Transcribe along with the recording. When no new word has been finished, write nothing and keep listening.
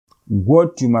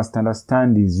what you must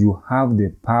understand is you have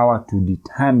the power to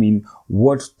determine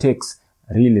what takes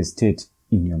real estate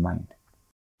in your mind.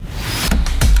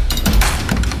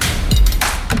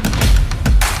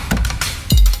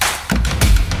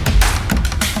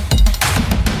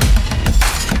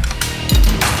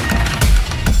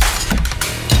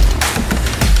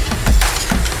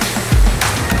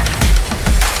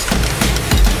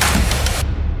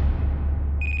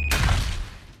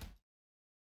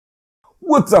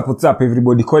 What's up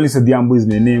everybody? Kolis Odhiambo is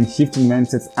my name. Shifting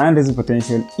mindsets and raising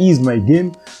potential is my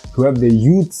game to help the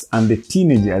youths and the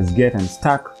teenagers get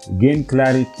unstuck, gain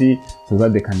clarity so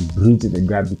that they can bridge the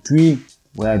gap between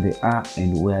where they are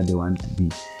and where they want to be.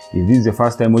 If this is the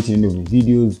first time watching any of the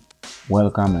videos,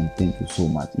 welcome and thank you so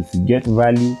much. If you get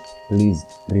value, please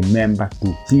remember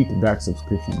to hit that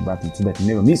subscription button so that you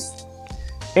never miss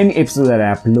any episode that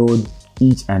I upload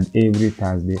each and every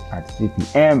Thursday at 3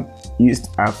 p.m.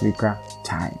 East Africa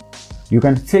time. You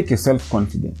can fake your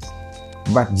self-confidence,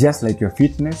 but just like your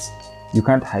fitness, you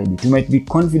can't hide it. You might be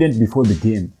confident before the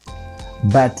game,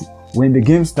 but when the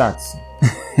game starts,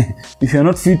 if you're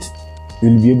not fit,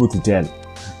 you'll be able to tell.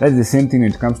 That's the same thing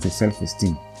when it comes to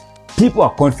self-esteem. People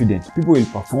are confident, people will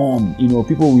perform,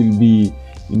 people will be,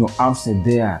 outside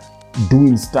there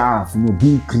doing stuff,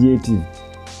 being creative.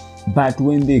 But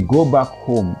when they go back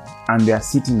home and they are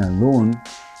sitting alone,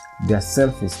 their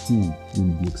self-esteem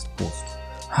will be exposed.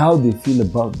 How they feel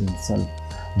about themselves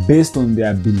based on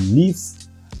their beliefs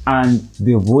and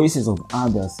the voices of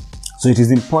others. So it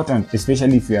is important,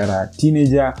 especially if you are a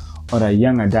teenager or a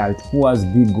young adult who has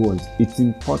big goals, it's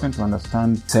important to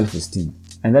understand self-esteem.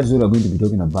 And that's what we're going to be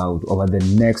talking about over the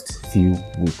next few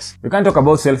weeks. We can't talk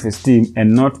about self-esteem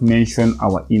and not mention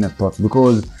our inner thoughts,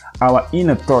 because our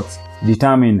inner thoughts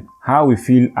determine how we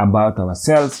feel about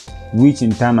ourselves, which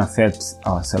in turn affects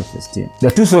our self-esteem.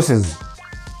 There are two sources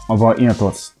of our inner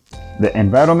thoughts: the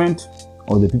environment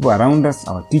or the people around us,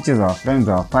 our teachers, our friends,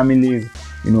 our families,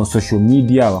 social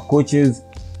media, our coaches,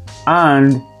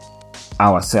 and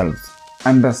ourselves.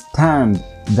 Understand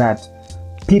that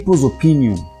people's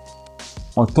opinion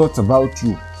or thoughts about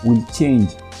you will change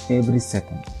every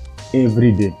second,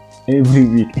 every day, every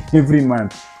week, every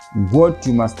month. What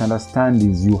you must understand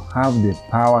is you have the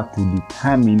power to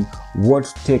determine what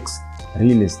takes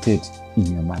real estate in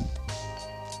your mind.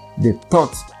 The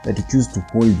thoughts that you choose to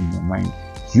hold in your mind,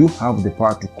 you have the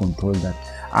power to control that.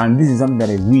 And this is something that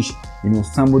I wish,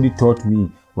 somebody taught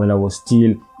me while I was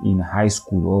still in high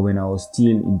school or when I was still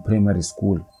in primary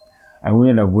school. I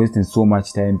wouldn't have wasted so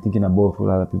much time thinking about what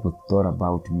other people thought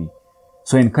about me.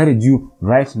 So I encourage you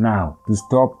right now to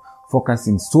stop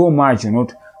focusing so much on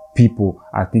what people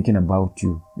are thinking about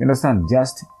you. You understand?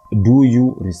 Just do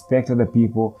you, respect other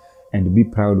people, and be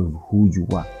proud of who you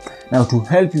are. Now, to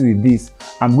help you with this,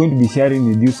 I'm going to be sharing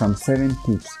with you some 7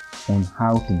 tips on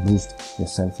how to boost your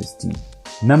self-esteem.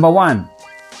 Number 1,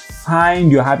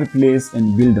 find your happy place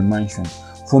and build a mansion.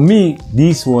 For me,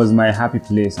 this was my happy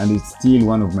place, and it's still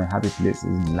one of my happy places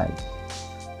in life.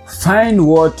 Find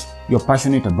what you're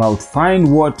passionate about.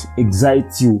 Find what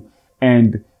excites you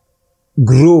and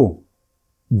grow.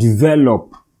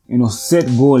 Develop, set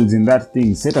goals in that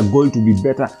thing. Set a goal to be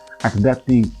better at that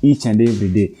thing each and every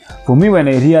day. For me, when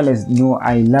I realized,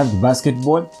 I loved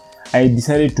basketball, I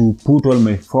decided to put all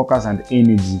my focus and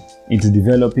energy into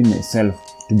developing myself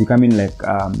to becoming like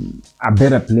a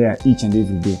better player each and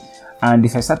every day. And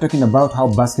if I start talking about how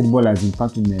basketball has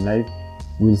impacted my life,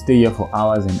 we'll stay here for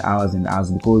hours and hours and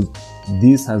hours, because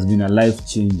this has been a life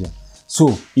changer.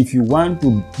 So if you want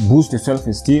to boost your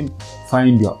self-esteem,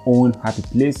 find your own happy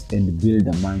place and build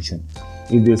a mansion.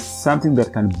 If there's something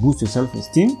that can boost your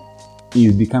self-esteem,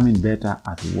 is becoming better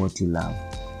at what you love.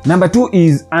 Number 2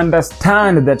 is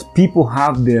understand that people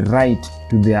have the right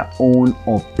to their own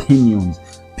opinions.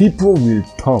 People will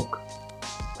talk.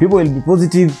 People will be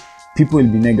positive, people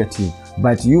will be negative,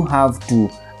 but you have to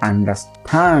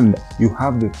understand you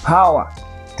have the power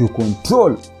to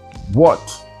control what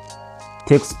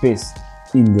takes space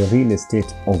in the real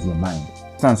estate of your mind.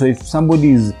 So if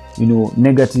somebody is,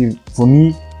 negative, for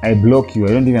me, I block you. I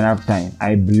don't even have time.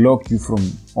 I block you from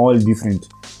all different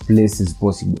places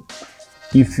possible.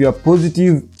 If you're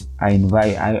positive, I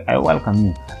welcome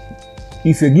you.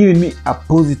 If you're giving me a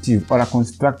positive or a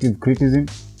constructive criticism,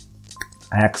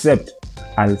 I accept.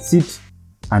 I'll sit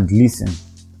and listen.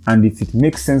 And if it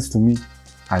makes sense to me,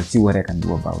 I'll see what I can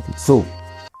do about it. So,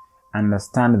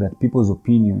 understand that people's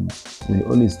opinions will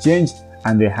always change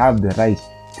and they have the right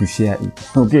to share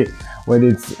it. Okay, whether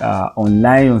it's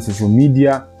online on social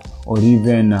media or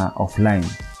even offline.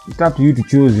 It's up to you to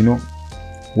choose,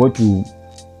 what you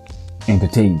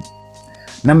entertain.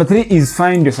 Number 3 is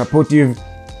find your supportive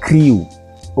crew.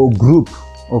 or group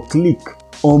or clique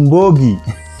or mbogi.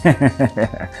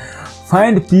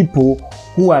 Find people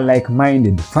who are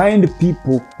like-minded. Find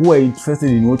people who are interested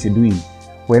in what you're doing.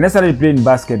 When I started playing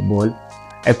basketball,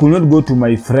 I could not go to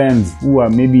my friends who are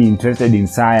maybe interested in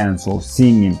science or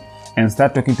singing and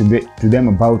start talking to them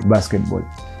about basketball.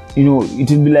 It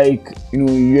will be like,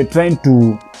 you're trying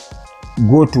to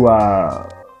go to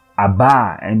a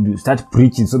bar and you start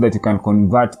preaching so that you can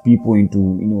convert people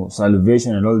into,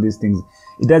 salvation and all these things.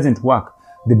 It doesn't work.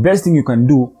 The best thing you can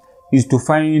do is to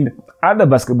find other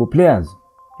basketball players.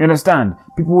 You understand?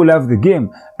 People who love the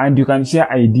game, and you can share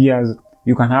ideas.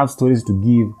 You can have stories to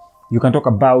give. You can talk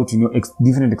about,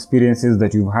 different experiences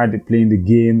that you've had playing the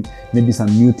game, maybe some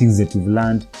new things that you've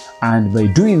learned. And by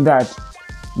doing that,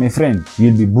 my friend,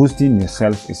 you'll be boosting your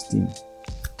self-esteem.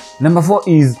 Number 4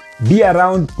 is be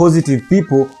around positive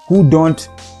people who don't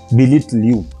belittle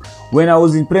you. When I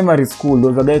was in primary school,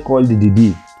 there was a guy called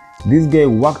Didi. This guy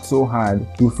worked so hard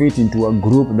to fit into a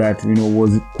group that,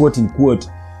 was quote unquote,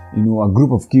 a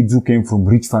group of kids who came from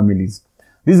rich families.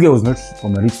 This guy was not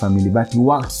from a rich family, but he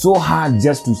worked so hard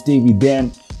just to stay with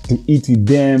them, to eat with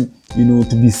them,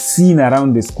 to be seen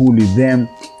around the school with them.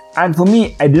 And for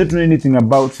me, I didn't know anything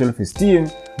about self-esteem,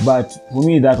 but for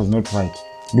me, that was not right.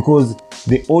 Because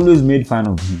they always made fun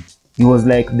of him. He was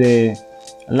like the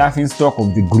laughing stock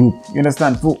of the group. You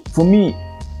understand? For me,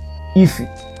 if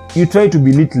you try to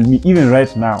belittle me, even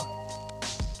right now,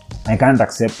 I can't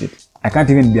accept it. I can't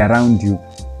even be around you.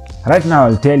 Right now,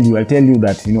 I'll tell you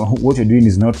that, what you're doing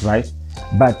is not right,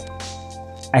 but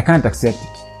I can't accept it.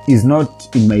 It's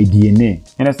not in my DNA. You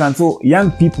understand? So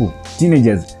young people,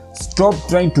 teenagers, stop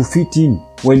trying to fit in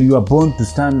while you are born to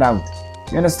stand out.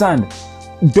 You understand?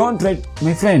 Don't try,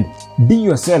 my friend, be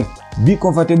yourself. Be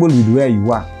comfortable with where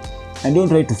you are. And don't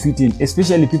try to fit in,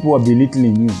 especially people who are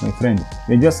belittling you, my friend.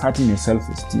 They're just hurting your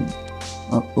self-esteem.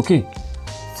 Okay?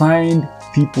 Find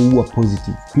people who are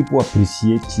positive. People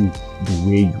appreciate you the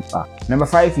way you are. Number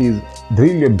 5 is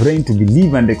drill your brain to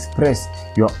believe and express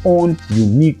your own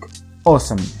unique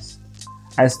awesomeness.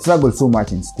 I struggled so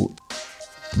much in school.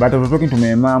 But I was talking to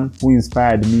my mom who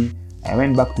inspired me. I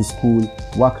went back to school,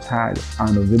 worked hard,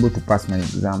 and was able to pass my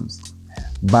exams.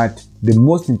 But the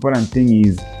most important thing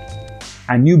is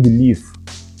a new belief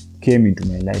came into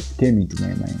my life, came into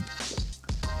my mind.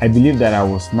 I believed that I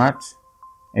was smart.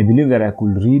 I believed that I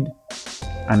could read,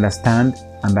 understand,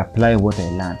 and apply what I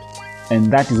learned.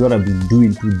 And that is what I've been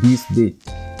doing to this day.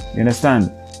 You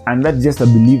understand? And that's just a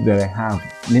belief that I have.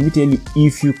 Let me tell you,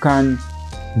 if you can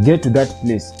get to that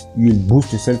place, you'll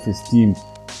boost your self-esteem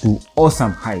to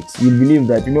awesome heights. You'll believe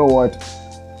that,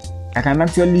 I can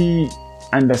actually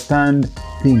understand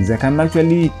things. I can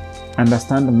actually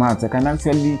understand maths. I can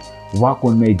actually work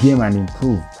on my game and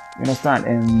improve. You understand?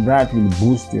 And that will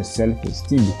boost your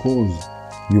self-esteem because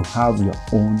you have your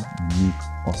own unique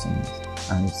awesomeness.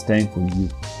 And it's time for you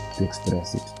to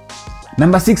express it.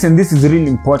 Number 6, and this is really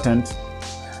important,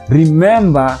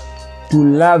 remember to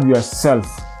love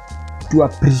yourself, to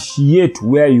appreciate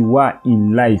where you are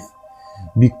in life.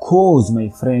 Because, my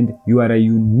friend, you are a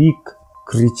unique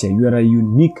creature. You are a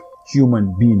unique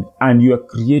human being, and you are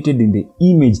created in the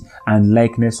image and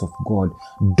likeness of God.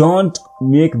 Don't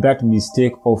make that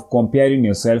mistake of comparing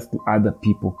yourself to other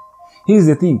people. Here's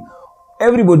the thing.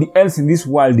 Everybody else in this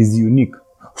world is unique.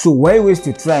 So why waste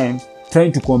your time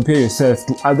trying to compare yourself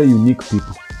to other unique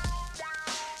people?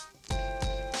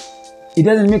 It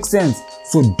doesn't make sense.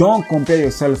 So don't compare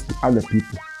yourself to other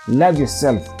people. Love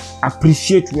yourself.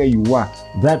 Appreciate where you are.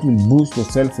 That will boost your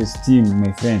self-esteem,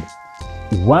 my friend.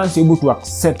 Once you're able to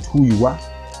accept who you are,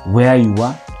 where you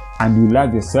are, and you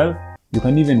love yourself, you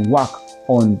can even work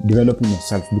on developing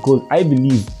yourself. Because I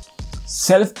believe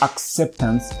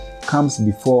self-acceptance comes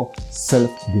before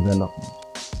self-development.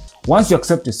 Once you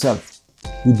accept yourself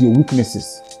with your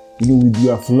weaknesses, with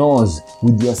your flaws,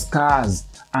 with your scars,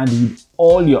 and with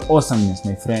all your awesomeness,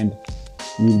 my friend,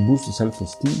 you will boost your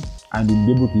self-esteem and you'll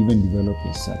be able to even develop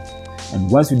yourself.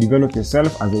 And once you develop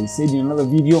yourself, as I said in another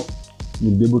video,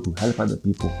 you'll be able to help other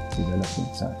people develop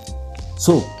themselves.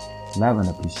 So, love and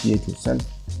appreciate yourself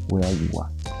where you are.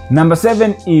 Number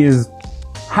 7 is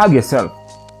hug yourself,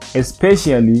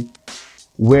 especially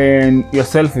when your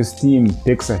self-esteem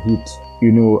takes a hit.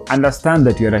 Understand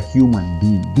that you're a human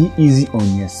being. Be easy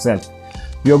on yourself.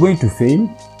 You're going to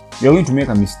fail. You're going to make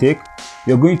a mistake.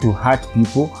 You're going to hurt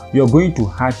people. You're going to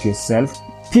hurt yourself.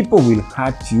 People will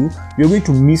hurt you. You're going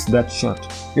to miss that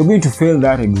shot. You're going to fail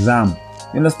that exam.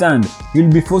 You understand?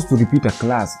 You'll be forced to repeat a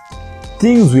class.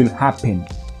 Things will happen.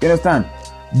 You understand?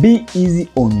 Be easy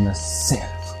on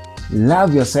yourself.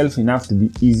 Love yourself enough to be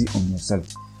easy on yourself.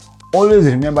 Always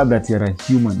remember that you're a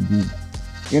human being.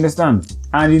 You understand?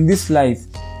 And in this life,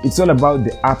 It's all about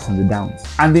the ups and the downs.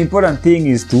 And the important thing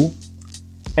is to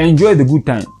enjoy the good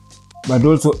time, but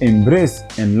also embrace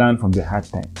and learn from the hard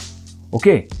time.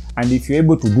 Okay? And if you're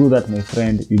able to do that, my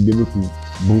friend, you'll be able to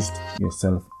boost your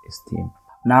self-esteem.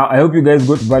 Now, I hope you guys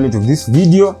got value to this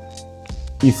video.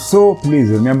 If so, please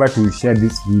remember to share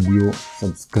this video,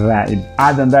 subscribe.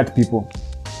 Other than that, people,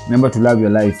 remember to love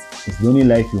your life. It's the only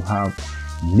life you have.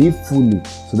 Live fully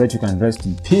so that you can rest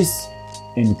in peace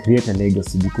and create a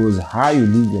legacy, because how you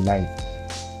live your life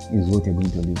is what you're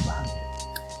going to leave behind.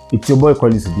 It's your boy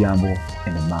Collins Odhiambo,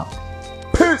 and I'm out.